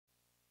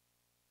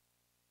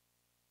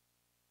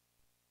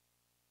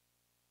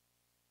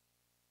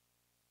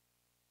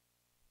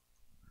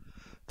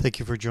Thank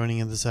you for joining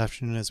in this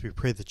afternoon as we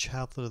pray the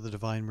Chaplet of the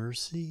Divine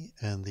Mercy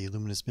and the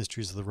Luminous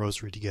Mysteries of the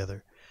Rosary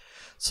together.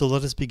 So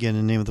let us begin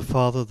in the name of the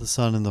Father, the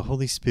Son, and the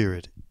Holy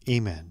Spirit.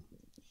 Amen.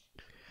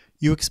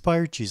 You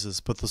expired, Jesus,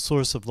 but the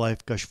source of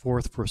life gushed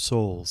forth for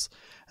souls,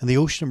 and the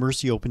ocean of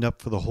mercy opened up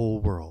for the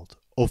whole world.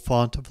 O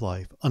font of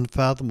life,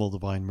 unfathomable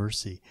divine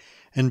mercy,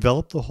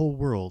 envelop the whole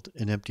world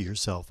and empty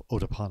yourself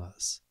out upon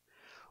us.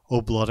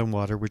 O blood and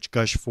water which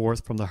gush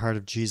forth from the heart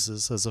of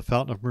Jesus as a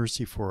fountain of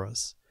mercy for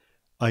us,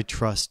 I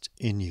trust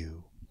in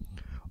you.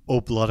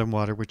 O blood and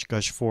water which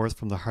gush forth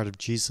from the heart of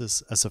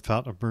Jesus as a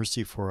fountain of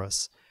mercy for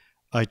us,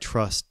 I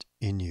trust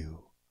in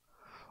you.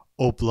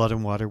 O blood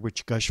and water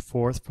which gush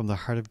forth from the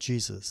heart of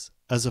Jesus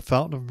as a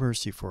fountain of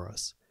mercy for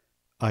us,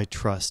 I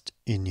trust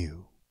in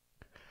you.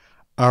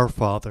 Our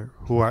Father,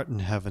 who art in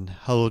heaven,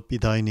 hallowed be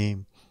thy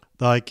name.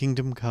 Thy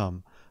kingdom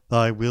come,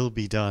 thy will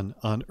be done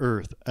on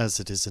earth as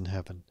it is in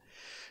heaven.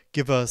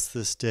 Give us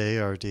this day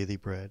our daily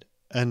bread,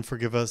 and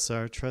forgive us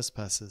our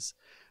trespasses,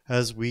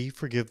 as we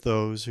forgive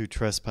those who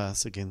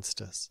trespass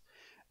against us.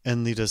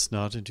 And lead us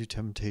not into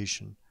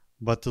temptation,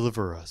 but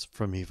deliver us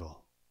from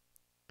evil.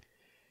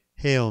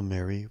 Hail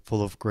Mary,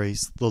 full of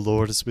grace, the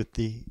Lord is with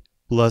thee.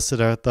 Blessed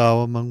art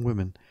thou among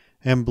women,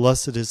 and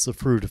blessed is the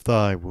fruit of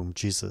thy womb,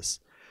 Jesus.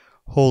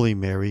 Holy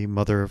Mary,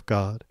 Mother of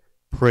God,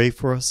 pray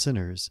for us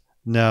sinners,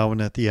 now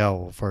and at the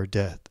hour of our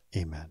death.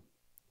 Amen.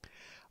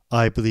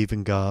 I believe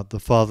in God, the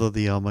Father,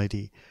 the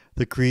Almighty,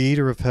 the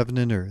Creator of heaven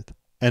and earth,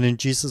 and in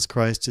Jesus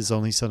Christ, his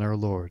only Son, our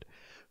Lord,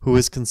 who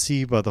was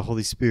conceived by the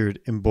Holy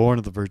Spirit and born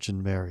of the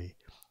Virgin Mary.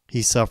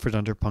 He suffered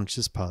under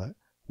Pontius Pilate,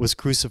 was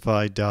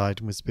crucified, died,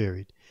 and was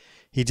buried.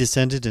 He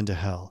descended into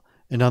hell,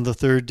 and on the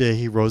third day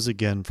he rose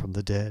again from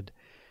the dead.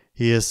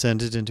 He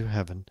ascended into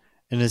heaven,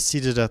 and is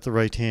seated at the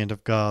right hand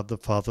of God, the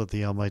Father,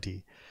 the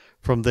Almighty.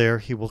 From there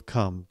he will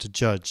come to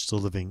judge the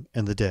living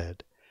and the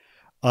dead.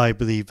 I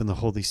believe in the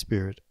Holy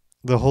Spirit,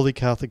 the Holy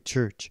Catholic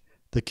Church,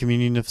 the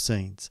communion of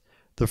saints,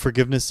 the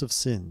forgiveness of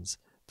sins,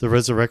 the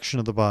resurrection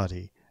of the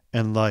body,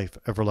 and life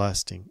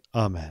everlasting.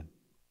 Amen.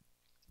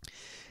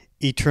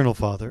 Eternal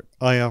Father,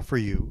 I offer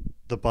you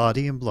the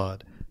body and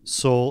blood,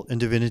 soul and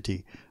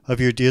divinity of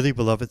your dearly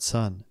beloved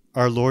Son,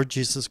 our Lord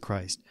Jesus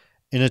Christ,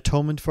 in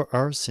atonement for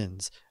our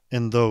sins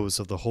and those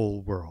of the whole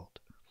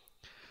world.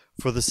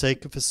 For the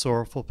sake of his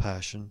sorrowful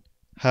passion,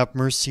 have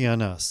mercy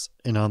on us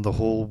and on the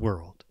whole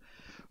world.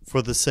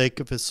 For the sake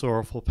of his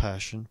sorrowful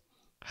passion,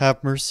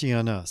 have mercy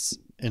on us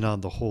and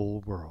on the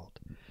whole world.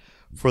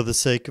 For the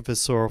sake of his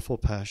sorrowful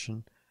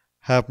passion,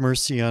 have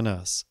mercy on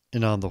us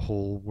and on the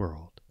whole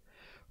world.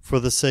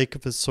 For the sake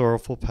of his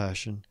sorrowful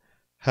passion,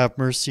 have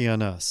mercy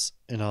on us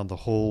and on the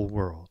whole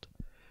world.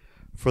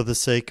 For the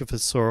sake of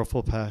his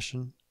sorrowful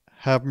passion,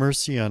 have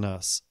mercy on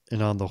us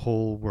and on the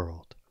whole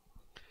world.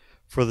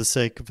 For the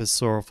sake of his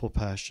sorrowful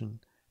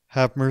passion,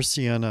 have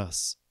mercy on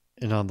us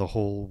and on the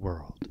whole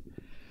world.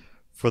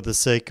 For the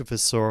sake of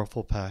his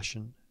sorrowful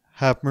passion,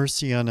 have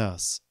mercy on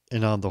us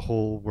and on the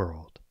whole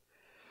world.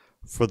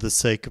 For the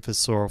sake of his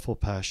sorrowful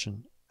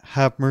passion,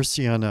 have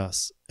mercy on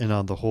us and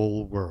on the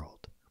whole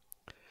world.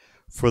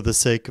 For the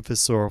sake of his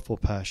sorrowful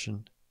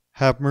passion,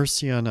 have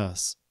mercy on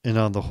us and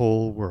on the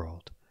whole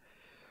world.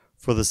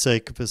 For the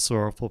sake of his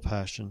sorrowful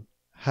passion,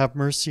 have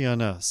mercy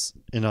on us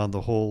and on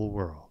the whole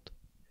world.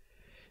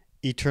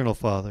 Eternal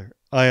Father,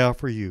 I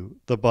offer you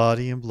the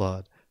body and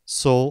blood,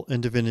 soul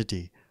and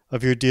divinity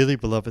of your dearly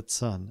beloved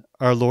Son,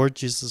 our Lord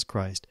Jesus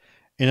Christ,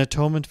 in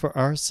atonement for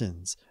our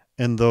sins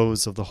and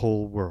those of the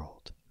whole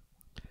world.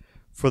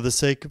 For the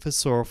sake of his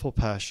sorrowful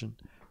passion,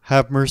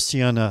 have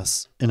mercy on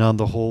us and on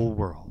the whole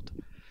world.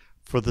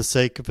 For the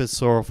sake of his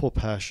sorrowful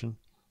passion,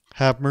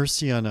 have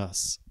mercy on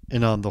us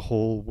and on the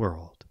whole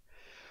world.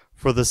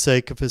 For the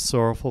sake of his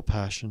sorrowful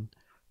passion,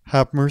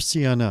 have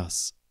mercy on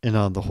us and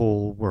on the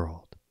whole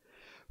world.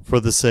 For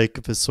the sake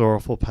of his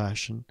sorrowful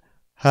passion,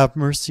 have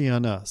mercy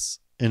on us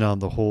and on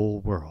the whole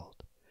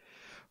world.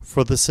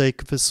 For the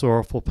sake of his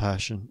sorrowful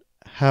passion,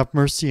 have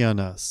mercy on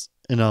us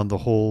and on the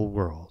whole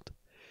world.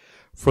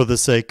 For the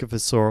sake of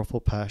his sorrowful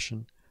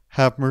passion,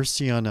 have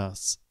mercy on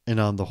us and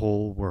on the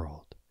whole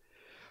world.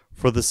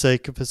 For the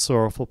sake of his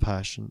sorrowful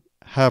passion,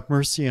 have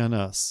mercy on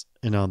us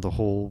and on the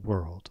whole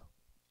world.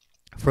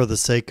 For the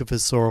sake of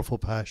his sorrowful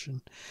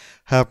passion,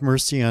 have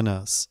mercy on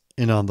us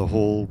and on the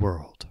whole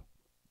world.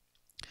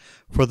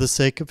 For the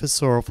sake of his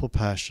sorrowful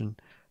passion,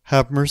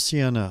 have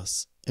mercy on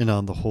us and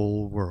on the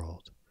whole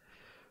world.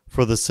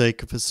 For the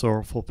sake of his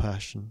sorrowful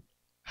passion,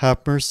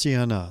 have mercy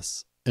on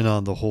us and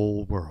on the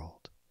whole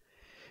world.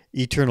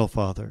 Eternal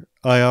Father,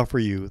 I offer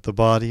you the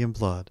body and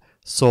blood,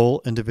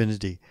 soul and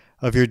divinity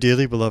of your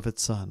dearly beloved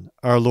Son,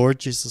 our Lord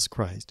Jesus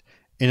Christ,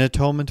 in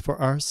atonement for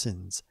our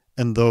sins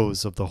and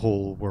those of the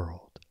whole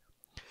world.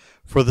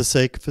 For the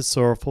sake of his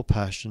sorrowful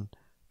passion,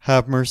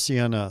 have mercy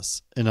on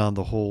us and on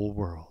the whole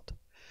world.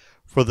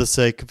 For the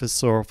sake of his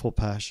sorrowful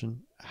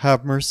passion,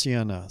 have mercy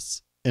on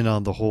us and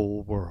on the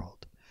whole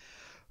world.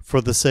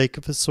 For the sake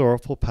of his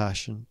sorrowful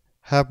passion,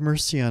 have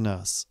mercy on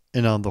us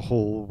and on the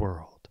whole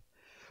world.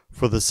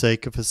 For the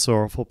sake of his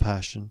sorrowful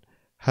passion,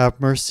 have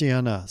mercy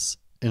on us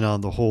and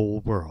on the whole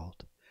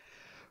world.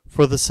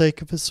 For the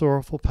sake of his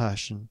sorrowful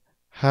passion,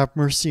 have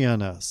mercy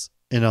on us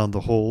and on the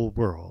whole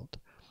world.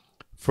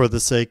 For the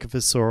sake of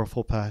his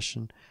sorrowful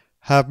passion,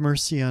 have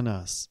mercy on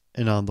us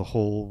and on the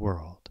whole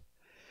world.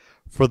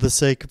 For the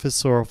sake of his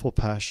sorrowful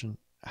passion,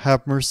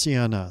 have mercy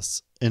on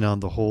us and on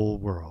the whole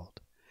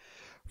world.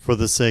 For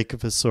the sake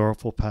of his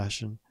sorrowful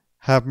passion,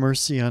 have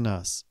mercy on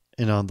us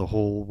and on the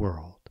whole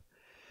world.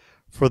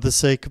 For the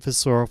sake of his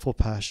sorrowful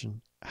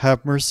passion,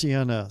 have mercy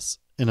on us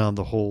and on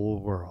the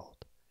whole world.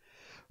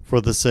 For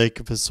the sake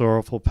of his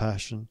sorrowful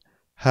passion,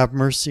 have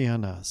mercy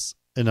on us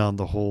and on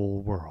the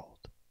whole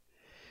world.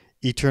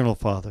 Eternal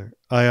Father,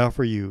 I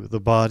offer you the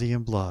body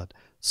and blood,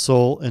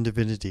 soul and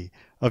divinity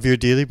of your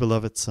dearly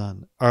beloved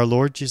Son, our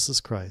Lord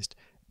Jesus Christ,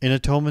 in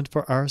atonement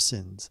for our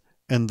sins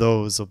and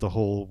those of the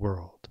whole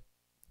world.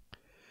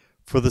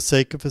 For the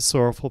sake of his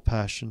sorrowful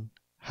passion,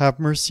 have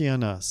mercy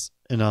on us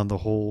and on the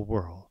whole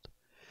world.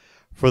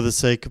 For the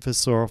sake of his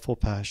sorrowful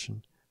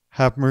passion,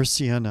 have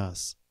mercy on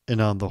us and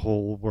on the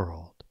whole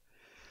world.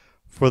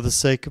 For the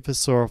sake of his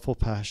sorrowful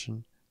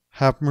passion,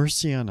 have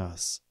mercy on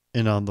us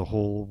and on the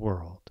whole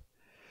world.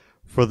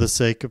 For the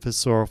sake of his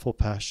sorrowful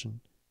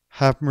passion,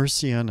 have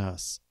mercy on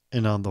us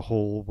and on the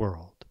whole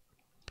world.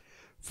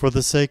 For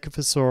the sake of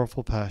his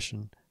sorrowful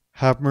passion,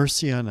 have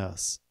mercy on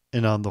us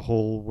and on the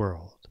whole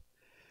world.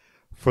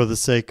 For the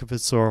sake of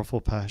his sorrowful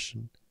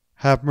passion,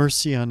 have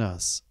mercy on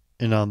us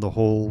and on the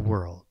whole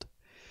world.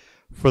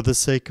 For the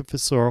sake of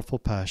his sorrowful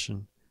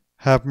passion,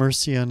 have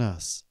mercy on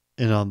us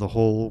and on the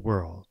whole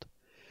world.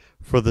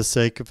 For the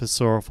sake of his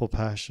sorrowful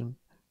passion,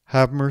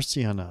 have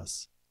mercy on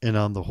us and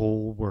on the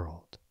whole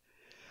world.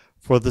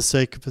 For the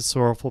sake of his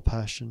sorrowful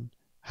passion,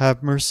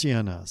 have mercy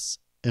on us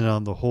and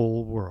on the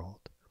whole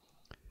world.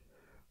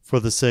 For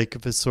the sake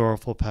of his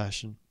sorrowful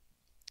passion,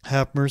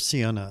 have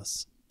mercy on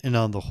us and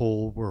on the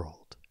whole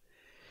world.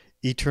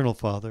 Eternal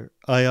Father,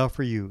 I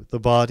offer you the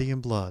body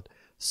and blood,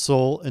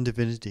 soul and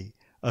divinity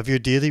of your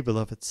dearly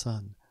beloved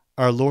Son,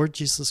 our Lord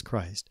Jesus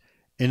Christ,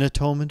 in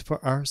atonement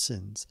for our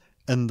sins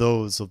and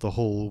those of the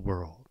whole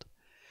world.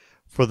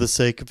 For the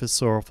sake of his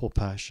sorrowful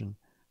passion,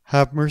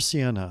 have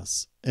mercy on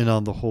us and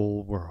on the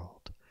whole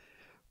world.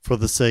 For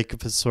the sake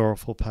of his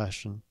sorrowful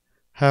passion,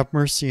 have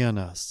mercy on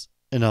us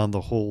and on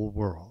the whole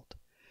world.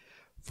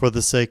 For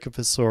the sake of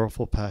his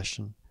sorrowful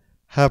passion,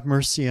 have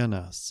mercy on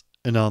us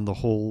and on the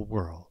whole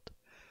world.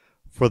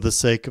 For the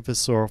sake of his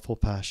sorrowful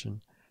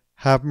passion,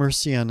 have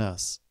mercy on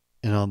us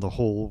and on the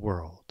whole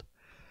world.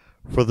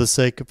 For the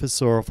sake of his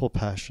sorrowful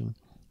passion,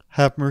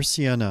 have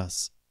mercy on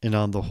us and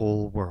on the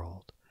whole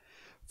world.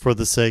 For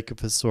the sake of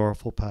his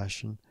sorrowful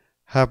passion,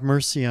 have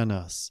mercy on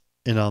us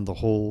and on the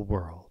whole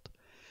world.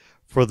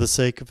 For the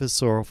sake of his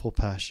sorrowful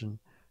passion,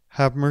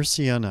 have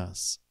mercy on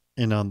us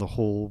and on the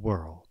whole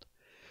world.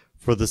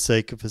 For the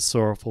sake of his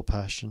sorrowful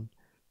passion,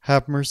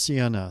 have mercy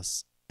on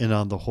us and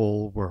on the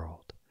whole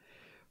world.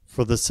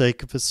 For the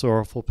sake of his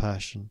sorrowful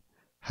passion,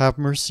 have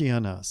mercy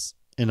on us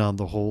and on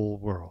the whole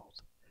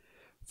world.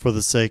 For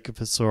the sake of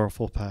his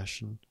sorrowful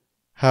passion,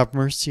 have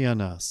mercy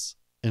on us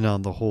and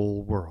on the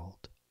whole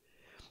world.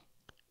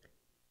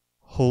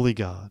 Holy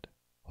God,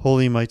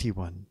 Holy Mighty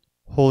One,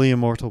 Holy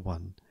Immortal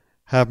One,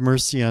 have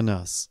mercy on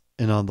us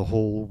and on the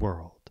whole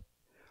world.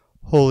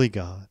 Holy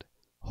God,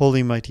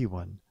 Holy Mighty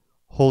One,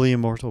 Holy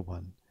Immortal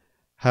One,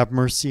 have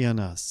mercy on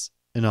us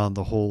and on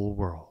the whole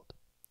world.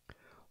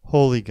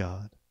 Holy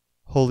God,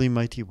 Holy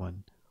Mighty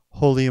One,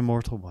 Holy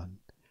Immortal One,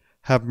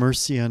 have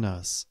mercy on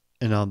us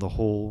and on the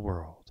whole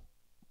world.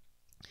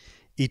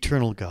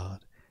 Eternal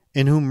God,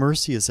 in whom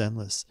mercy is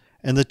endless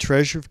and the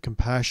treasure of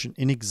compassion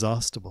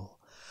inexhaustible,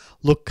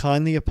 look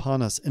kindly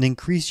upon us and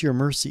increase your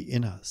mercy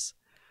in us,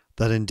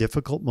 that in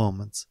difficult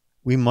moments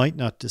we might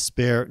not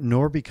despair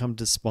nor become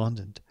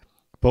despondent,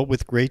 but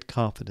with great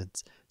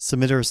confidence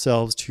submit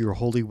ourselves to your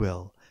holy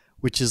will,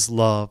 which is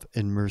love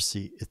and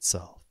mercy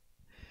itself.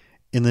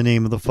 In the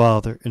name of the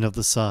Father, and of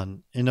the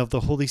Son, and of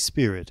the Holy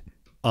Spirit.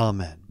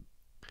 Amen.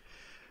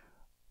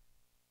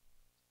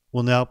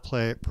 We'll now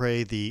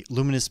pray the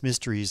luminous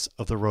mysteries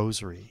of the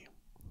Rosary.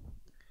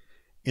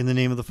 In the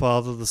name of the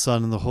Father, the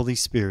Son, and the Holy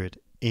Spirit.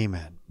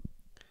 Amen.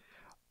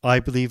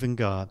 I believe in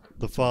God,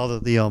 the Father,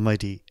 the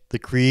Almighty, the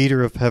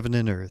Creator of heaven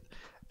and earth,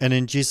 and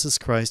in Jesus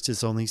Christ,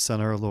 his only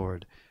Son, our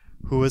Lord,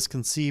 who was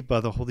conceived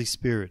by the Holy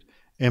Spirit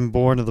and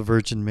born of the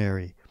Virgin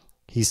Mary.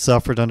 He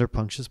suffered under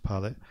Pontius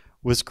Pilate,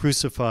 was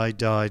crucified,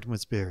 died, and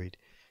was buried.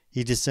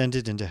 He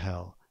descended into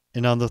hell,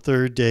 and on the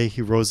third day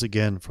he rose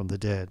again from the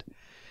dead.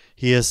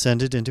 He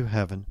ascended into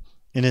heaven,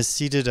 and is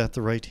seated at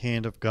the right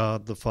hand of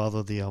God the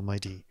Father the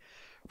Almighty.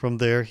 From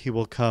there he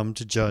will come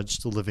to judge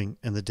the living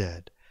and the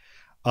dead.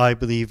 I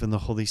believe in the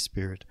Holy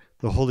Spirit,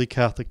 the Holy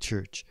Catholic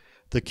Church,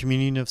 the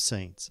communion of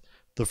saints,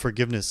 the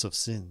forgiveness of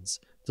sins,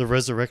 the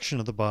resurrection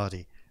of the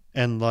body,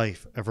 and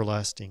life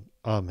everlasting.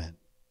 Amen.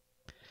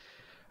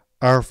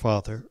 Our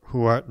Father,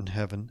 who art in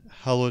heaven,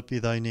 hallowed be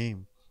thy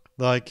name.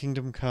 Thy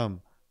kingdom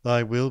come,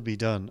 thy will be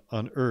done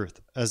on earth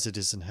as it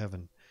is in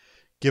heaven.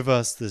 Give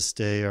us this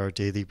day our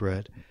daily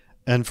bread,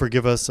 and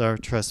forgive us our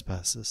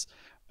trespasses,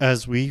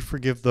 as we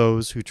forgive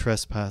those who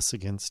trespass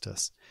against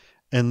us.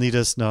 And lead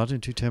us not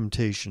into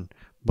temptation,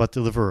 but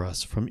deliver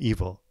us from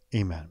evil.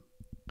 Amen.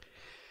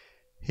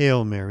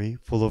 Hail Mary,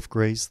 full of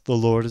grace, the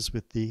Lord is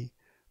with thee.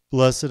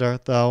 Blessed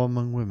art thou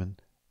among women,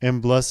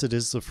 and blessed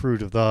is the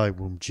fruit of thy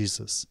womb,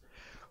 Jesus.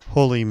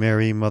 Holy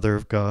Mary, Mother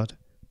of God,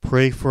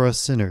 pray for us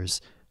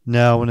sinners,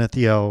 now and at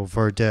the hour of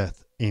our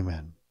death.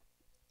 Amen.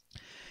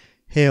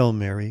 Hail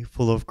Mary,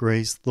 full of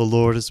grace, the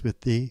Lord is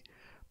with thee.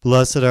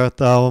 Blessed art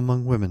thou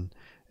among women,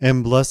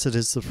 and blessed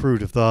is the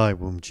fruit of thy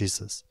womb,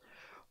 Jesus.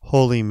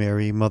 Holy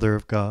Mary, Mother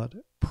of God,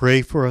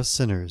 pray for us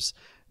sinners,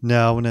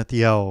 now and at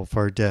the hour of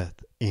our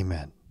death.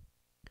 Amen.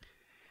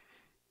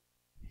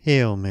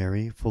 Hail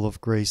Mary, full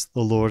of grace,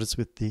 the Lord is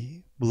with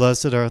thee.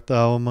 Blessed art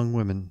thou among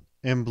women,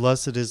 and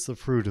blessed is the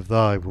fruit of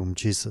thy womb,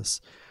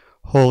 Jesus.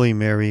 Holy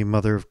Mary,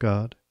 Mother of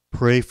God,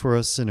 pray for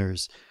us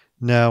sinners,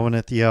 now and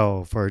at the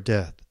hour of our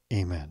death.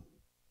 Amen.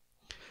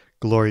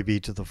 Glory be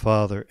to the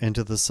Father, and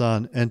to the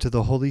Son, and to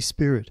the Holy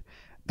Spirit,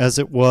 as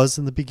it was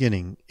in the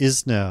beginning,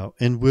 is now,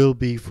 and will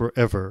be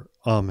forever.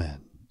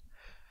 Amen.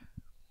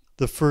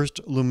 The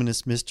first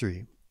luminous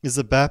mystery is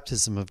the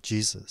baptism of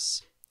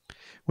Jesus.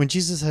 When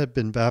Jesus had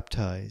been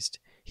baptized,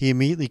 he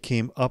immediately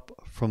came up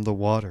from the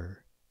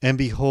water, and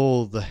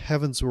behold, the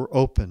heavens were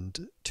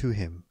opened to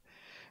him,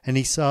 and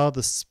he saw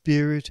the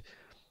Spirit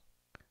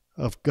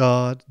of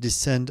God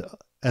descend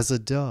as a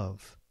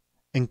dove,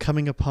 and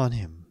coming upon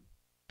him.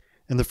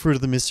 And the fruit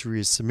of the mystery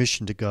is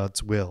submission to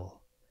God's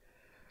will.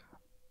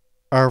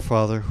 Our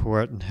Father, who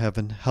art in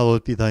heaven,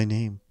 hallowed be thy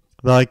name.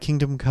 Thy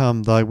kingdom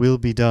come, thy will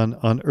be done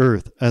on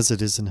earth as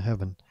it is in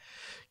heaven.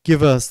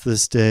 Give us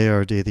this day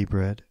our daily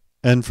bread,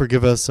 and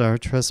forgive us our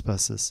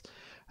trespasses,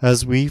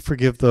 as we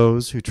forgive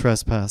those who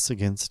trespass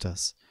against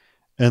us.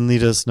 And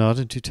lead us not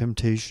into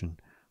temptation,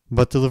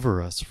 but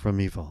deliver us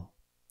from evil.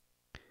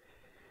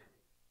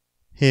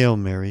 Hail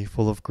Mary,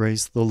 full of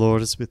grace, the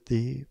Lord is with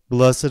thee.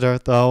 Blessed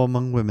art thou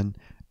among women,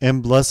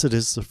 and blessed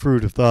is the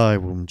fruit of thy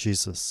womb,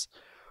 Jesus.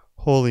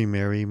 Holy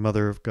Mary,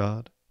 Mother of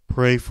God,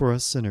 pray for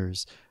us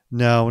sinners,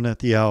 now and at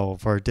the hour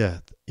of our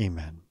death.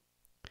 Amen.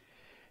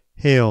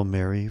 Hail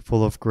Mary,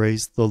 full of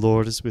grace, the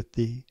Lord is with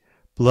thee.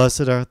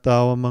 Blessed art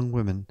thou among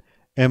women,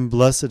 and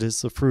blessed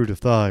is the fruit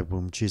of thy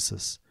womb,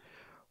 Jesus.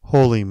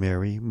 Holy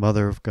Mary,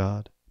 Mother of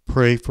God,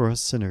 pray for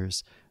us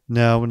sinners,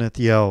 now and at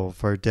the hour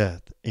of our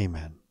death.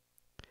 Amen.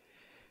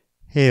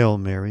 Hail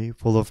Mary,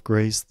 full of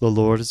grace, the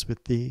Lord is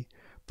with thee.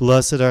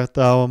 Blessed art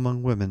thou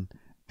among women,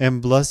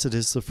 and blessed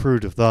is the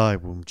fruit of thy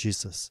womb,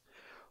 Jesus.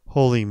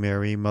 Holy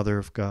Mary, Mother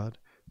of God,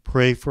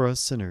 pray for us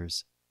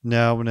sinners,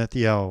 now and at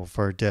the hour of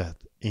our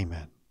death.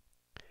 Amen.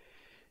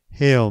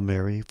 Hail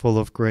Mary, full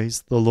of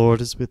grace, the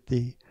Lord is with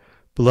thee.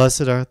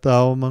 Blessed art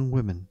thou among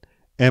women,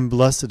 and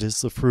blessed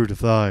is the fruit of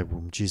thy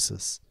womb,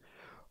 Jesus.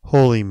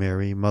 Holy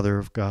Mary, Mother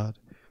of God,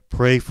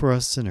 pray for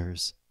us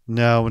sinners,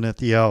 now and at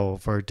the hour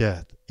of our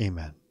death.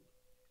 Amen.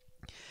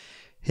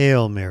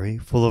 Hail Mary,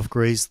 full of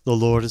grace, the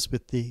Lord is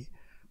with thee.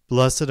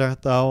 Blessed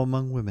art thou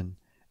among women,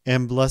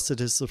 and blessed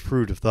is the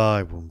fruit of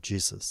thy womb,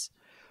 Jesus.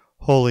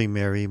 Holy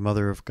Mary,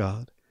 Mother of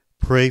God,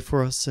 pray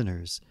for us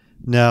sinners,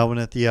 now and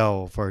at the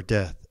hour of our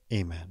death.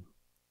 Amen.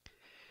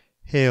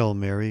 Hail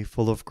Mary,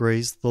 full of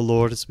grace, the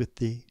Lord is with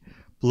thee.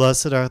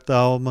 Blessed art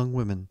thou among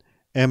women,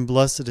 and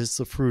blessed is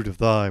the fruit of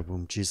thy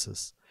womb,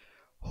 Jesus.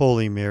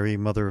 Holy Mary,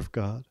 Mother of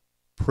God,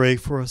 pray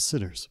for us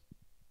sinners,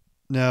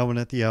 now and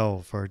at the hour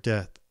of our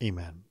death.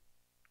 Amen.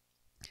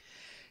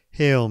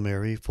 Hail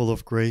Mary, full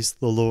of grace,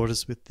 the Lord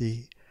is with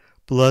thee.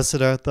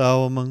 Blessed art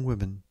thou among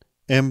women,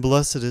 and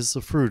blessed is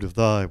the fruit of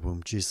thy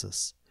womb,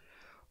 Jesus.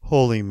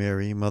 Holy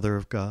Mary, Mother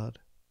of God,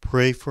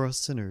 pray for us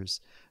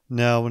sinners,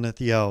 now and at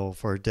the hour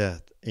of our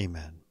death.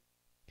 Amen.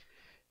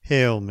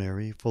 Hail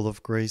Mary, full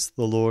of grace,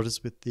 the Lord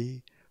is with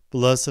thee.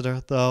 Blessed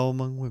art thou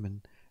among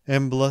women,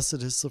 and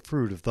blessed is the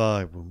fruit of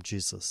thy womb,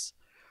 Jesus.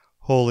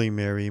 Holy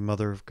Mary,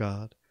 Mother of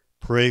God,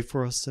 pray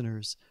for us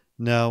sinners,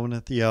 now and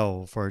at the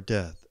hour of our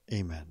death.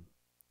 Amen.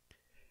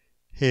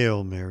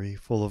 Hail Mary,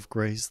 full of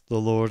grace, the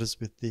Lord is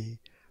with thee.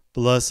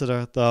 Blessed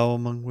art thou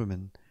among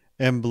women,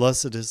 and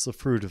blessed is the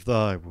fruit of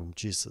thy womb,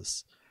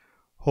 Jesus.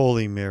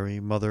 Holy Mary,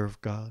 Mother of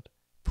God,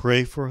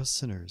 pray for us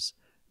sinners,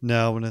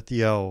 now and at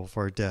the hour of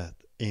our death.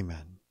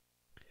 Amen.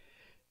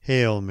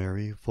 Hail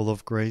Mary, full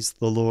of grace,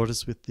 the Lord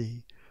is with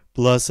thee.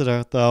 Blessed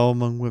art thou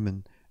among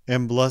women,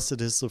 and blessed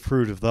is the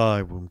fruit of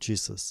thy womb,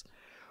 Jesus.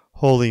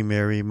 Holy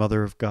Mary,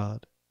 Mother of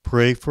God,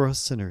 pray for us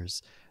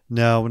sinners,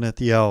 now and at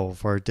the hour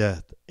of our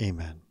death.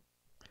 Amen.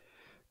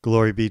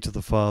 Glory be to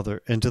the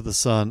Father, and to the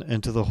Son,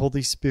 and to the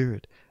Holy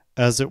Spirit,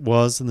 as it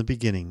was in the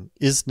beginning,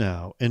 is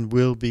now, and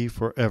will be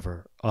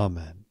forever.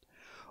 Amen.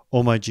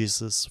 O my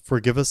Jesus,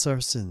 forgive us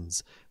our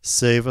sins,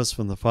 save us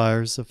from the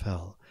fires of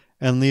hell,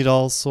 and lead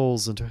all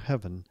souls into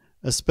heaven,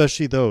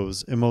 especially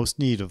those in most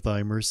need of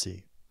thy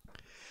mercy.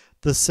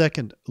 The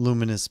second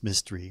luminous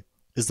mystery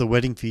is the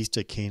wedding feast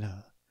at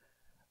Cana.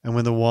 And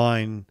when the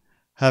wine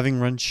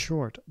having run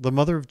short, the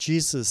mother of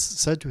Jesus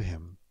said to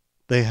him,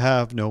 "They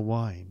have no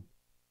wine."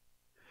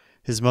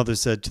 His mother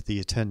said to the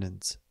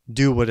attendants,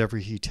 "Do whatever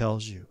he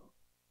tells you."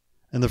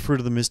 And the fruit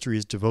of the mystery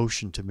is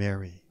devotion to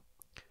Mary.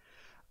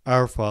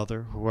 Our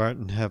Father, who art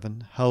in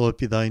heaven, hallowed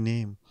be thy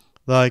name.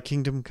 Thy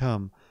kingdom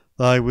come,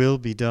 thy will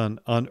be done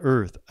on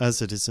earth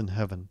as it is in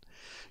heaven.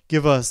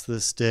 Give us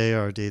this day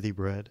our daily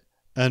bread,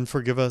 and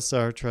forgive us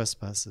our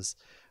trespasses,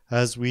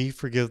 as we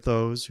forgive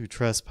those who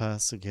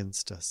trespass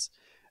against us.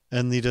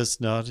 And lead us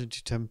not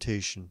into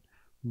temptation,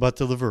 but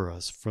deliver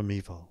us from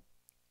evil.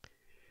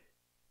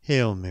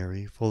 Hail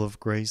Mary, full of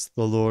grace,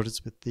 the Lord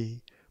is with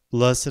thee.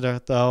 Blessed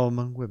art thou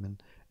among women,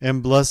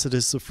 and blessed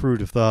is the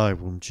fruit of thy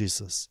womb,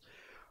 Jesus.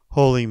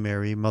 Holy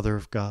Mary, Mother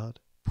of God,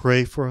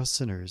 pray for us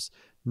sinners,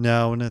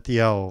 now and at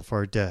the hour of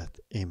our death.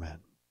 Amen.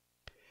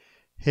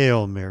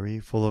 Hail Mary,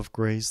 full of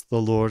grace,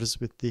 the Lord is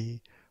with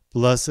thee.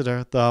 Blessed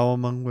art thou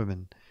among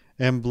women,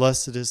 and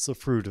blessed is the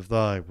fruit of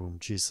thy womb,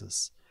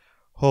 Jesus.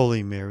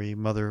 Holy Mary,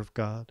 Mother of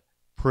God,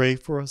 pray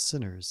for us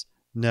sinners,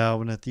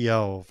 now and at the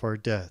hour of our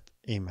death.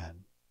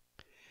 Amen.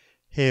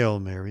 Hail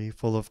Mary,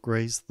 full of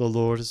grace, the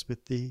Lord is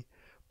with thee.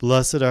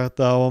 Blessed art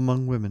thou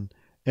among women,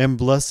 and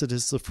blessed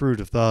is the fruit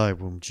of thy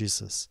womb,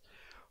 Jesus.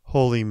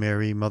 Holy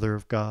Mary, Mother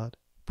of God,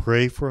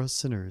 pray for us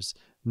sinners,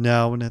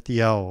 now and at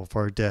the hour of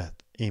our death.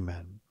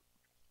 Amen.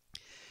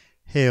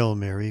 Hail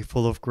Mary,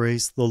 full of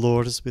grace, the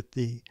Lord is with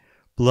thee.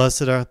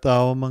 Blessed art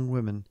thou among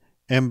women,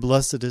 and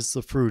blessed is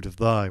the fruit of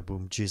thy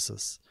womb,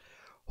 Jesus.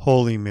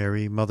 Holy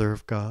Mary, Mother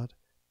of God,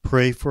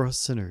 pray for us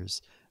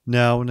sinners,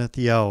 now and at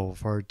the hour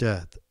of our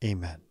death.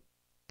 Amen.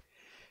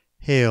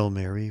 Hail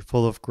Mary,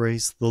 full of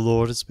grace, the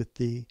Lord is with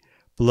thee.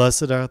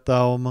 Blessed art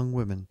thou among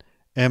women,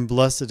 and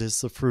blessed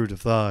is the fruit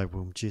of thy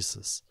womb,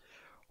 Jesus.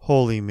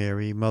 Holy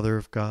Mary, Mother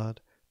of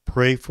God,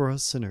 pray for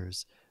us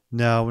sinners,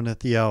 now and at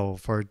the hour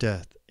of our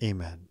death.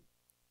 Amen.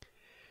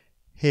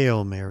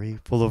 Hail Mary,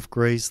 full of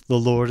grace, the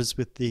Lord is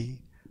with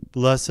thee.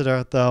 Blessed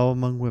art thou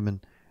among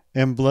women,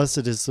 and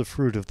blessed is the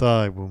fruit of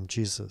thy womb,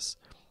 Jesus.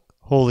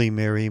 Holy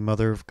Mary,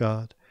 Mother of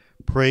God,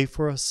 pray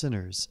for us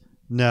sinners,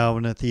 now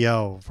and at the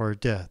hour of our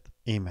death.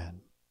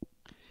 Amen.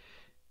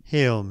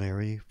 Hail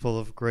Mary, full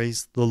of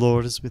grace, the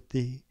Lord is with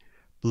thee.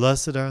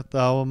 Blessed art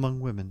thou among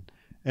women,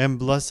 and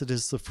blessed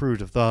is the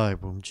fruit of thy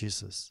womb,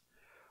 Jesus.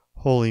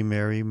 Holy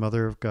Mary,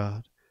 Mother of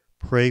God,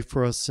 pray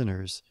for us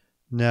sinners,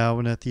 now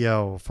and at the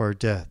hour of our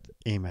death.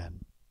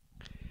 Amen.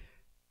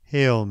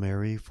 Hail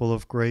Mary, full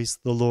of grace,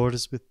 the Lord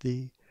is with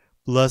thee.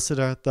 Blessed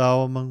art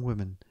thou among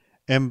women,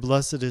 and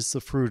blessed is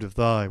the fruit of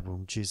thy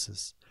womb,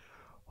 Jesus.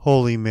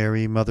 Holy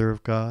Mary, Mother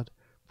of God,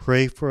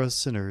 pray for us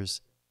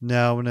sinners,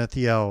 now and at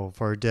the hour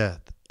of our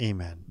death.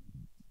 Amen.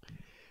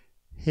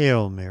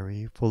 Hail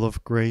Mary, full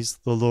of grace,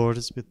 the Lord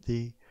is with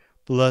thee.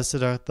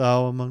 Blessed art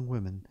thou among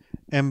women,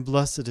 and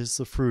blessed is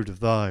the fruit of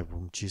thy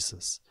womb,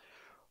 Jesus.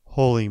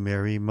 Holy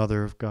Mary,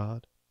 Mother of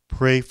God,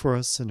 pray for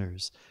us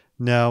sinners,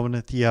 now and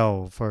at the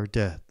hour of our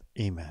death.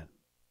 Amen.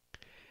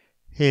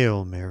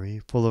 Hail Mary,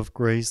 full of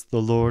grace,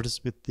 the Lord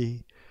is with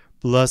thee.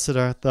 Blessed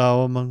art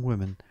thou among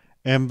women,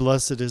 and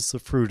blessed is the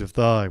fruit of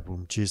thy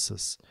womb,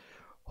 Jesus.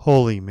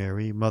 Holy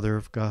Mary, Mother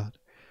of God,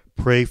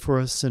 pray for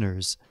us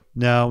sinners,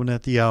 now and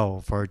at the hour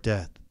of our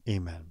death.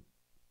 Amen.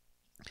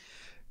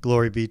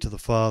 Glory be to the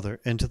Father,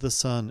 and to the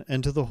Son,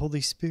 and to the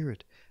Holy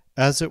Spirit,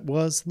 as it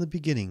was in the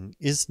beginning,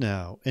 is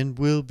now, and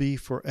will be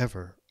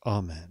forever.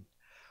 Amen.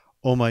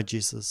 O my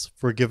Jesus,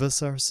 forgive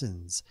us our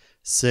sins,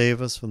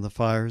 save us from the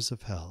fires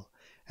of hell,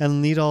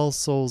 and lead all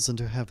souls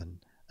into heaven,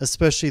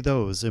 especially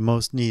those in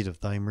most need of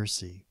thy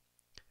mercy.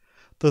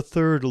 The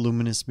third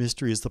luminous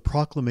mystery is the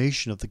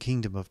proclamation of the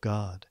kingdom of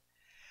God.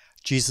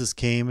 Jesus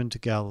came into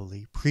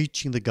Galilee,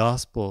 preaching the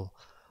gospel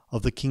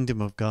of the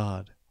kingdom of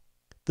God.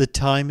 The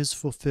time is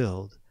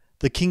fulfilled.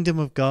 The kingdom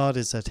of God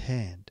is at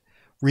hand.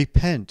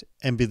 Repent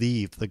and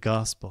believe the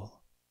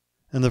gospel.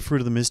 And the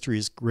fruit of the mystery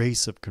is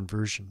grace of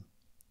conversion.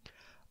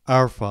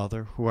 Our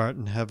Father, who art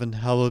in heaven,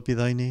 hallowed be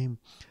thy name.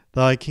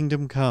 Thy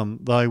kingdom come,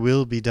 thy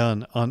will be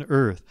done on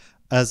earth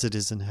as it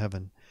is in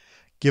heaven.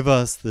 Give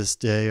us this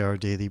day our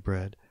daily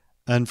bread,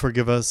 and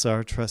forgive us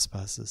our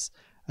trespasses,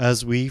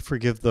 as we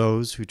forgive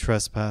those who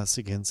trespass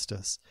against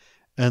us.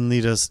 And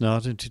lead us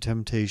not into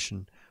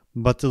temptation,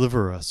 but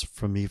deliver us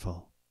from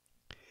evil.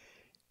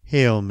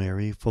 Hail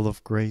Mary, full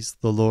of grace,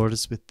 the Lord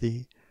is with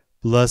thee.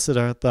 Blessed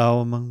art thou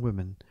among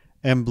women,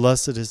 and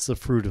blessed is the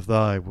fruit of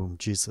thy womb,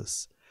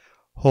 Jesus.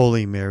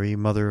 Holy Mary,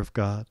 Mother of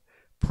God,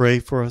 pray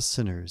for us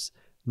sinners,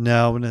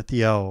 now and at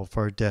the hour of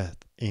our death.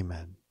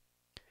 Amen.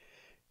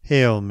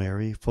 Hail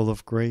Mary, full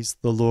of grace,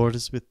 the Lord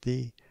is with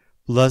thee.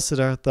 Blessed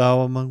art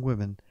thou among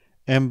women,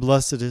 and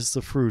blessed is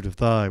the fruit of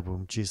thy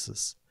womb,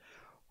 Jesus.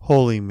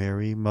 Holy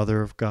Mary,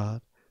 Mother of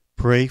God,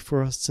 pray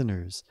for us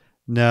sinners,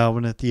 now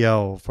and at the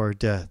hour of our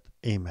death.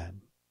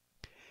 Amen.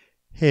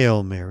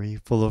 Hail Mary,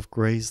 full of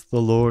grace,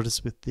 the Lord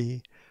is with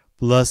thee.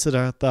 Blessed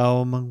art thou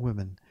among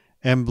women,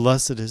 and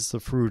blessed is the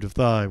fruit of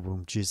thy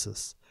womb,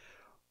 Jesus.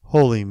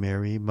 Holy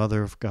Mary,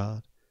 Mother of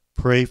God,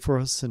 pray for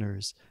us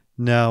sinners,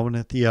 now and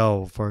at the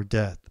hour of our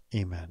death.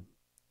 Amen.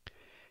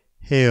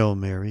 Hail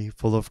Mary,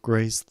 full of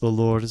grace, the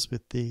Lord is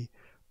with thee.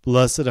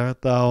 Blessed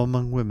art thou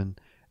among women,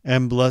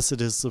 and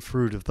blessed is the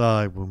fruit of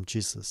thy womb,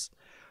 Jesus.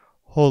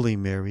 Holy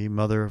Mary,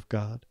 Mother of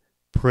God,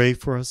 pray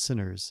for us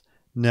sinners,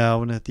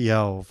 now and at the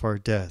hour of our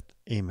death.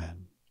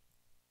 Amen.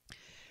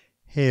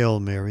 Hail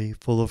Mary,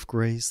 full of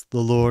grace,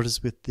 the Lord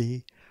is with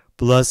thee.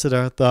 Blessed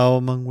art thou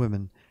among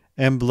women,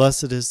 and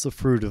blessed is the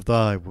fruit of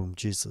thy womb,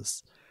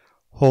 Jesus.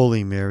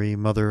 Holy Mary,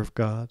 Mother of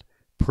God,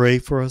 pray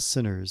for us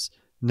sinners,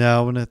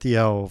 now and at the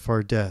hour of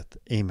our death.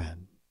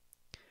 Amen.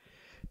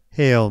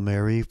 Hail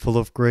Mary, full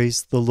of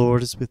grace, the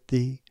Lord is with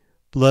thee.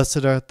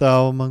 Blessed art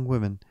thou among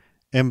women,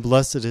 and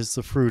blessed is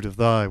the fruit of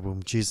thy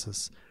womb,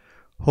 Jesus.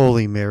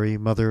 Holy Mary,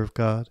 Mother of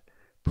God,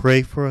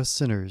 pray for us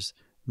sinners,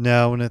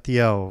 now and at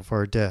the hour of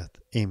our death.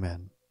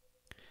 Amen.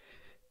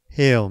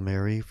 Hail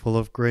Mary, full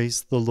of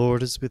grace, the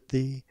Lord is with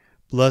thee.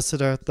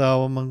 Blessed art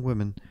thou among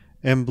women,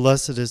 and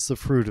blessed is the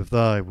fruit of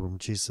thy womb,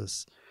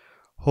 Jesus.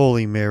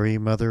 Holy Mary,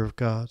 Mother of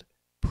God,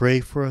 pray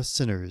for us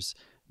sinners,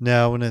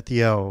 now and at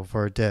the hour of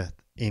our death.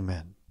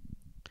 Amen.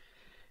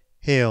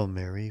 Hail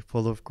Mary,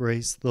 full of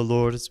grace, the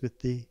Lord is with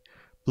thee.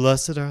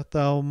 Blessed art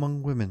thou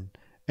among women,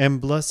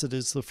 and blessed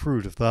is the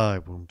fruit of thy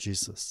womb,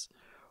 Jesus.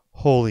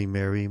 Holy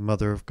Mary,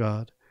 Mother of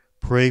God,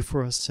 pray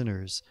for us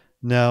sinners,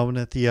 now and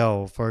at the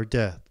hour of our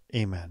death.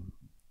 Amen.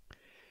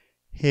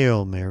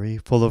 Hail Mary,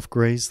 full of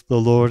grace,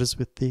 the Lord is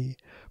with thee.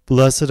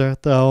 Blessed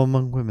art thou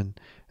among women,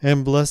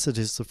 and blessed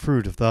is the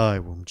fruit of thy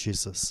womb,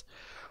 Jesus.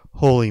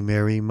 Holy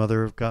Mary,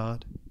 Mother of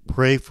God,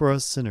 pray for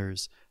us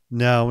sinners,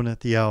 now and at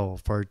the hour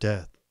of our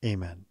death.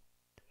 Amen.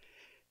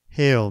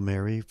 Hail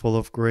Mary, full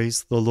of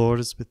grace, the Lord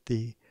is with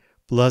thee.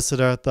 Blessed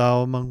art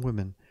thou among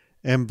women,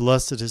 and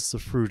blessed is the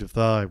fruit of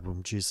thy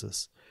womb,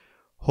 Jesus.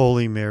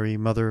 Holy Mary,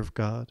 Mother of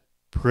God,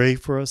 pray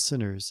for us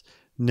sinners,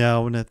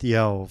 now and at the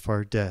hour of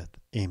our death.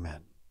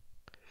 Amen.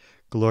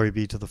 Glory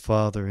be to the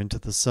Father, and to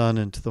the Son,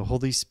 and to the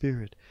Holy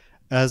Spirit,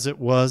 as it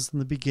was in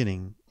the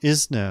beginning,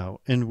 is now,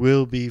 and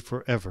will be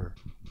forever.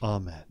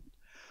 Amen.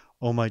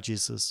 O my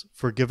Jesus,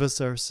 forgive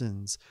us our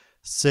sins,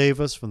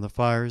 save us from the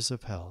fires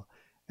of hell,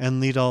 and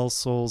lead all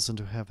souls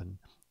into heaven,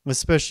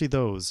 especially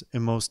those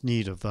in most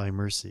need of thy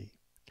mercy.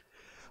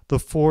 The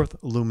fourth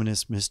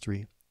luminous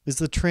mystery is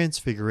the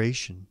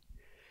Transfiguration.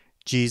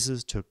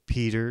 Jesus took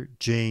Peter,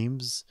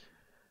 James,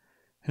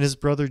 and his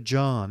brother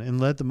John, and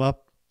led them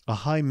up a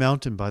high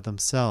mountain by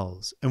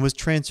themselves, and was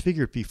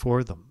transfigured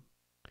before them.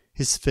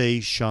 His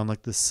face shone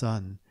like the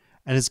sun,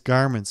 and his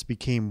garments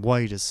became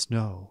white as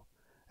snow.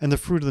 And the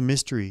fruit of the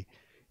mystery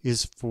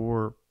is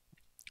for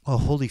a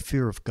holy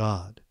fear of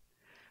God.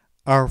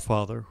 Our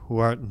Father, who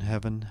art in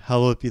heaven,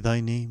 hallowed be thy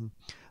name.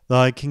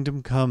 Thy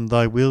kingdom come,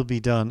 thy will be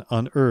done,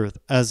 on earth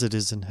as it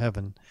is in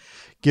heaven.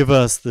 Give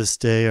us this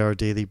day our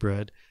daily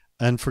bread,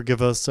 and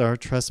forgive us our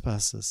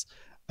trespasses,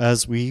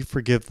 as we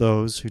forgive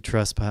those who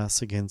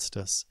trespass against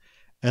us.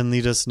 And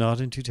lead us not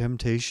into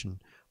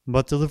temptation,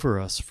 but deliver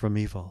us from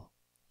evil.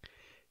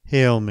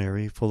 Hail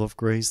Mary, full of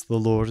grace, the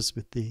Lord is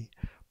with thee.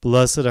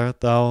 Blessed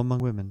art thou among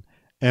women,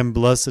 and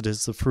blessed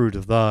is the fruit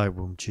of thy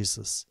womb,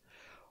 Jesus.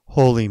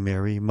 Holy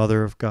Mary,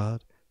 Mother of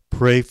God,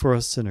 pray for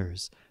us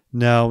sinners,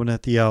 now and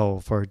at the hour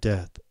of our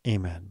death.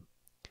 Amen.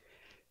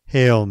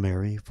 Hail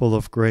Mary, full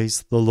of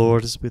grace, the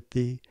Lord is with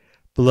thee.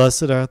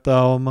 Blessed art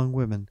thou among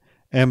women,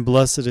 and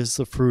blessed is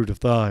the fruit of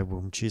thy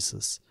womb,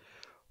 Jesus.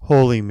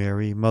 Holy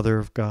Mary, Mother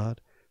of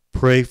God,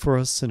 pray for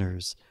us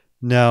sinners,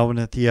 now and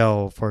at the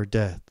hour of our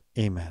death.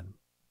 Amen.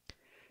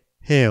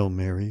 Hail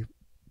Mary,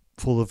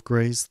 full of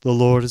grace, the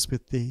Lord is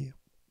with thee.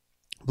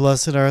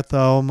 Blessed art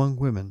thou among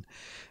women,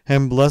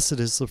 and blessed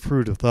is the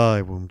fruit of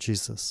thy womb,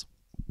 Jesus.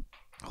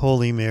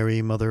 Holy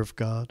Mary, Mother of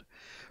God,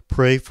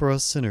 pray for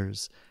us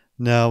sinners,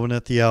 now and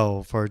at the hour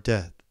of our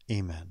death.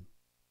 Amen.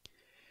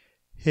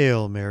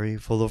 Hail Mary,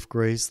 full of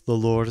grace, the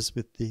Lord is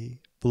with thee.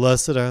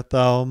 Blessed art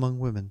thou among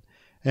women,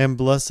 and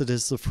blessed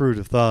is the fruit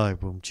of thy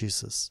womb,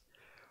 Jesus.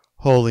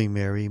 Holy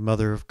Mary,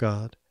 Mother of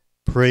God,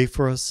 pray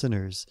for us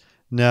sinners,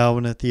 now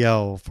and at the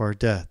hour of our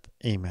death.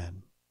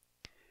 Amen.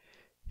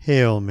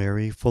 Hail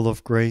Mary, full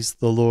of grace,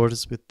 the Lord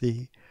is with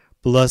thee.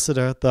 Blessed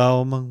art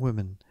thou among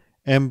women,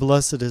 and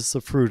blessed is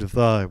the fruit of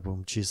thy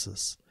womb,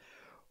 Jesus.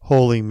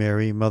 Holy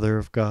Mary, Mother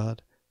of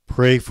God,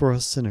 pray for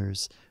us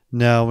sinners,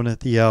 now and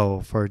at the hour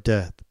of our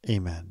death.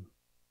 Amen.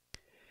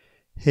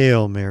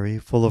 Hail Mary,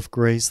 full of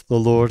grace, the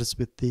Lord is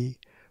with thee.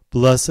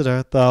 Blessed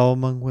art thou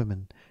among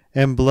women,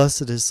 and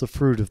blessed is the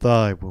fruit of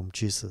thy womb,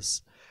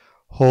 Jesus.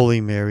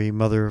 Holy Mary,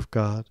 Mother of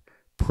God,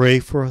 pray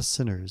for us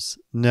sinners,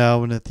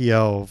 now and at the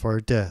hour of our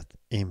death.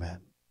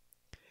 Amen.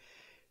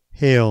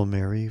 Hail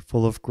Mary,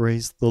 full of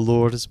grace, the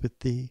Lord is with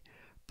thee.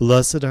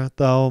 Blessed art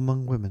thou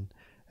among women,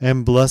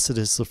 and blessed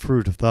is the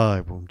fruit of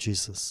thy womb,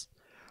 Jesus.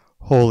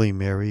 Holy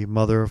Mary,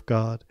 Mother of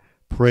God,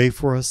 pray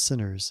for us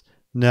sinners,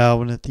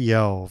 now and at the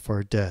hour of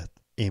our death.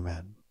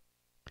 Amen.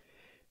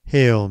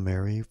 Hail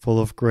Mary, full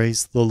of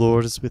grace, the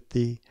Lord is with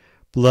thee.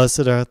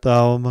 Blessed art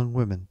thou among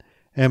women,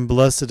 and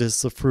blessed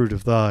is the fruit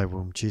of thy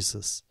womb,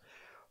 Jesus.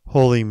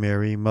 Holy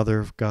Mary, Mother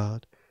of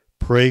God,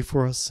 pray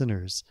for us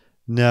sinners,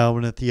 now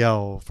and at the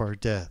hour of our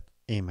death.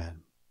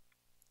 Amen.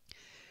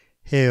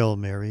 Hail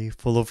Mary,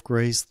 full of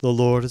grace, the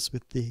Lord is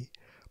with thee.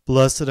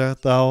 Blessed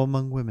art thou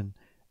among women,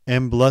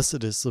 and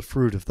blessed is the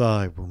fruit of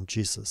thy womb,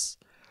 Jesus.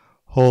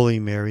 Holy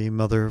Mary,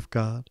 Mother of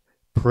God,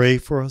 pray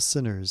for us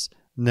sinners,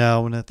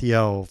 now and at the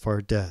hour of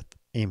our death.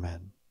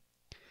 Amen.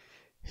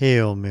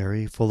 Hail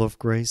Mary, full of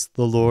grace,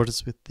 the Lord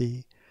is with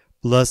thee.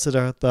 Blessed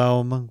art thou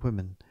among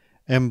women,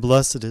 and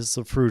blessed is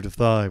the fruit of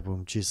thy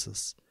womb,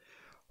 Jesus.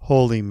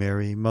 Holy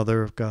Mary,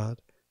 Mother of God,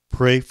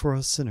 pray for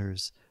us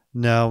sinners,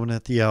 now and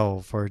at the hour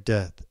of our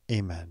death.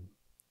 Amen.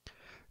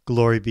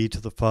 Glory be to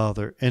the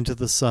Father, and to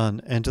the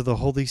Son, and to the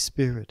Holy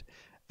Spirit,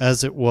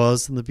 as it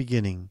was in the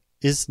beginning,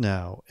 is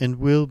now, and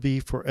will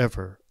be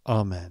forever.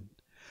 Amen.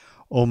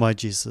 O my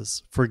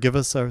Jesus, forgive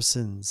us our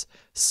sins,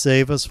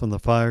 save us from the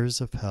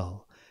fires of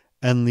hell,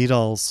 and lead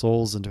all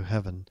souls into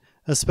heaven,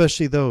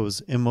 especially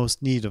those in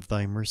most need of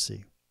thy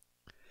mercy.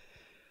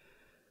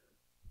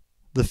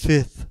 The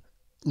fifth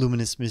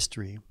luminous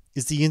mystery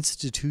is the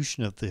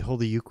institution of the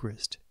Holy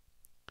Eucharist.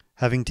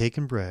 Having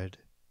taken bread,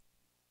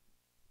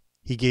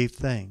 he gave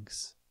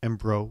thanks, and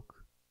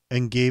broke,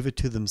 and gave it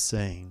to them,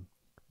 saying,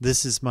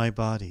 This is my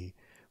body,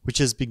 which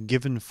has been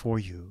given for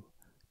you.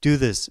 Do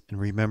this in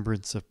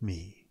remembrance of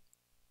me.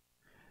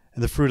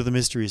 And the fruit of the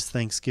mystery is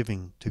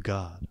thanksgiving to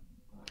God.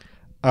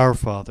 Our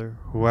Father,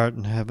 who art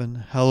in heaven,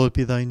 hallowed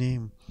be thy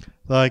name.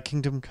 Thy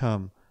kingdom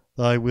come,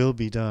 thy will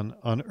be done,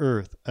 on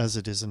earth as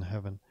it is in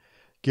heaven.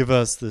 Give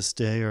us this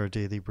day our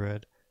daily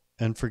bread,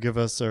 and forgive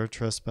us our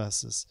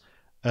trespasses,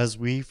 as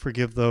we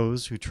forgive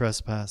those who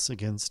trespass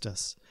against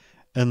us.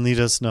 And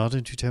lead us not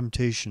into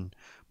temptation,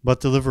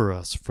 but deliver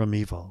us from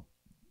evil.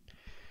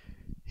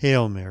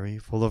 Hail Mary,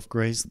 full of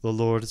grace, the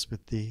Lord is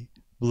with thee.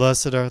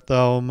 Blessed art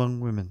thou among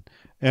women,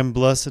 and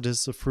blessed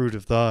is the fruit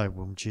of thy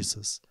womb,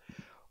 Jesus.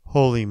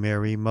 Holy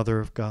Mary,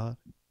 Mother of God,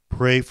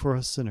 pray for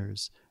us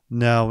sinners,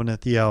 now and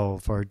at the hour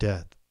of our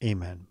death.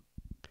 Amen.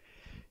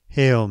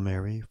 Hail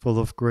Mary, full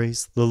of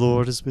grace, the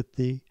Lord is with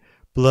thee.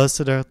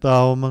 Blessed art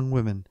thou among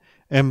women,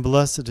 and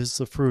blessed is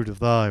the fruit of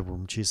thy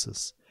womb,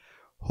 Jesus.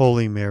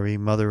 Holy Mary,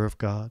 Mother of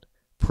God,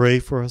 pray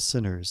for us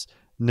sinners,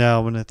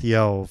 now and at the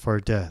hour of our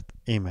death.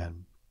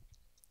 Amen.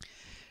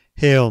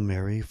 Hail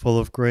Mary, full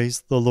of grace,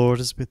 the Lord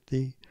is with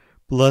thee.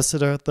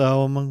 Blessed art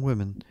thou among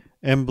women,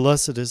 and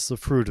blessed is the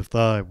fruit of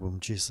thy womb,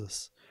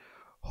 Jesus.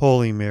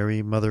 Holy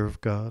Mary, Mother of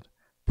God,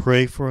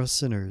 pray for us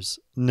sinners,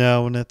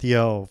 now and at the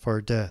hour of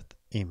our death.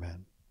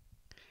 Amen.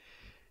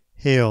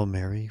 Hail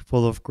Mary,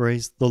 full of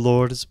grace, the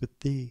Lord is with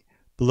thee.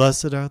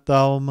 Blessed art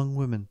thou among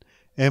women,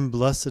 and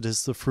blessed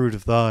is the fruit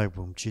of thy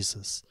womb,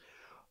 Jesus.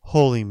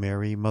 Holy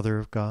Mary, Mother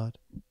of God,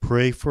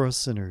 pray for us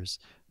sinners,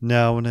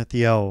 now and at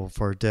the hour of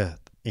our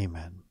death.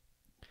 Amen.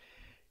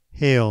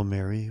 Hail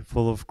Mary,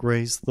 full of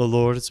grace, the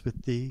Lord is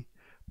with thee.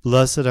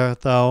 Blessed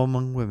art thou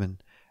among women,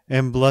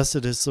 and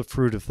blessed is the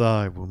fruit of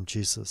thy womb,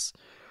 Jesus.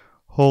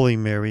 Holy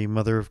Mary,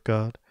 Mother of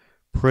God,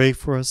 pray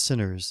for us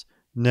sinners,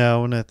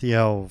 now and at the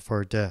hour of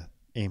our death.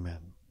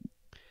 Amen.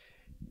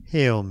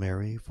 Hail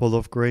Mary, full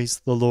of grace,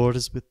 the Lord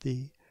is with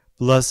thee.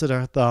 Blessed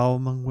art thou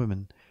among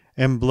women,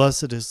 and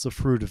blessed is the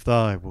fruit of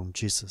thy womb,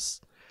 Jesus.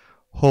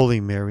 Holy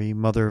Mary,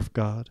 Mother of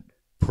God,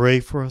 pray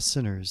for us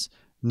sinners,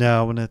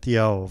 now and at the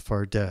hour of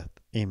our death.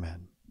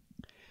 Amen.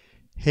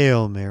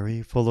 Hail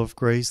Mary, full of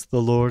grace,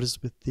 the Lord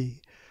is with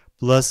thee.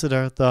 Blessed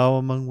art thou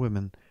among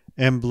women,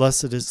 and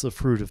blessed is the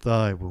fruit of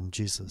thy womb,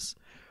 Jesus.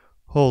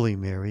 Holy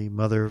Mary,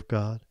 Mother of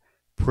God,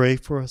 pray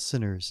for us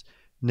sinners,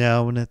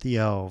 now and at the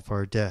hour of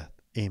our death.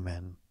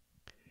 Amen.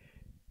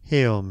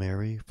 Hail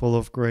Mary, full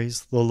of grace,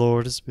 the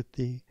Lord is with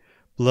thee.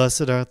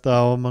 Blessed art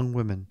thou among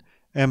women,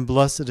 and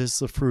blessed is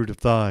the fruit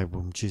of thy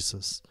womb,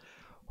 Jesus.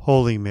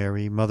 Holy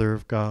Mary, Mother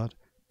of God,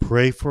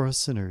 pray for us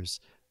sinners,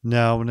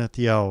 now and at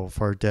the hour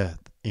of our death.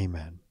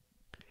 Amen.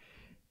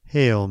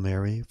 Hail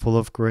Mary, full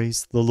of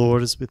grace, the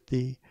Lord is with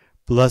thee.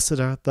 Blessed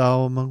art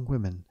thou among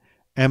women,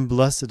 and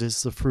blessed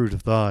is the fruit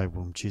of thy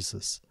womb,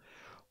 Jesus.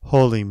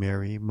 Holy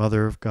Mary,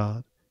 Mother of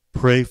God,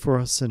 pray for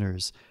us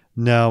sinners,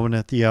 now and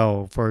at the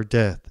hour of our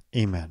death.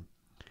 Amen.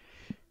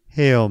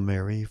 Hail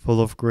Mary,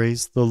 full of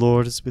grace, the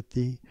Lord is with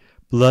thee.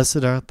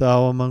 Blessed art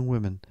thou among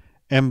women,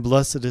 and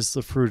blessed is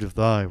the fruit of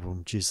thy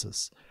womb,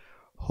 Jesus.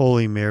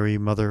 Holy Mary,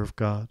 Mother of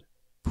God,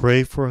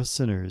 pray for us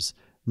sinners,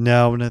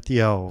 now and at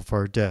the hour of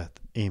our death.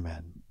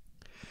 Amen.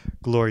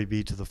 Glory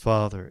be to the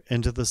Father,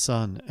 and to the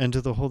Son, and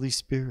to the Holy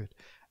Spirit,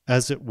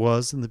 as it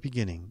was in the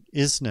beginning,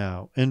 is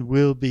now, and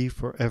will be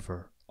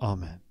forever.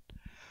 Amen.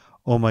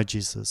 O my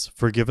Jesus,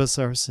 forgive us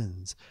our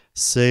sins,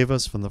 save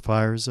us from the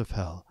fires of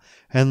hell,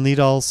 and lead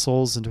all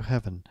souls into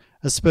heaven,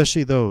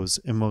 especially those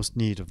in most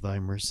need of thy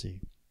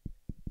mercy.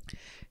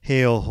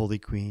 Hail, Holy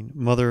Queen,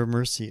 Mother of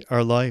Mercy,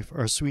 our life,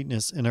 our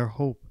sweetness, and our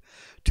hope.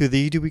 To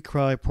thee do we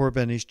cry, poor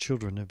banished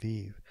children of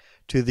Eve.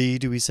 To thee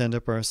do we send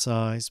up our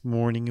sighs,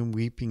 mourning and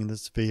weeping in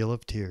this vale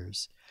of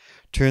tears.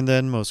 Turn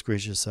then, most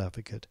gracious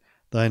Advocate,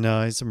 thine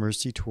eyes of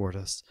mercy toward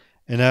us,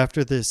 and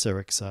after this our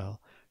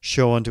exile,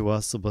 show unto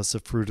us the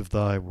blessed fruit of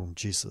thy womb,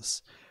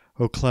 Jesus.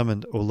 O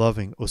clement, O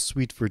loving, O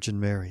sweet Virgin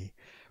Mary,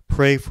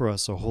 pray for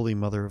us, O Holy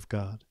Mother of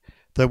God,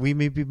 that we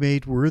may be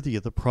made worthy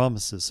of the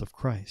promises of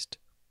Christ.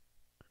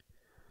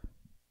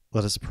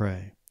 Let us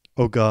pray.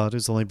 O God,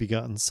 whose only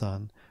begotten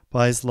Son,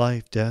 by his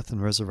life, death,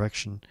 and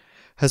resurrection,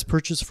 has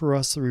purchased for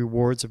us the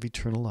rewards of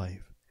eternal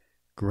life,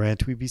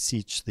 grant, we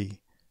beseech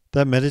thee,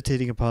 that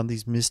meditating upon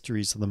these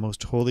mysteries of the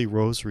most holy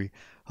rosary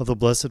of the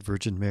Blessed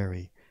Virgin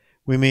Mary,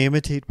 we may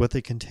imitate what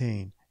they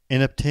contain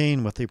and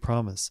obtain what they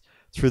promise,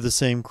 through the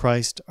same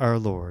Christ our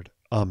Lord.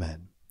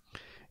 Amen.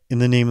 In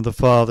the name of the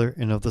Father,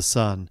 and of the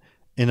Son,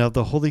 and of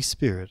the Holy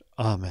Spirit.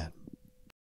 Amen.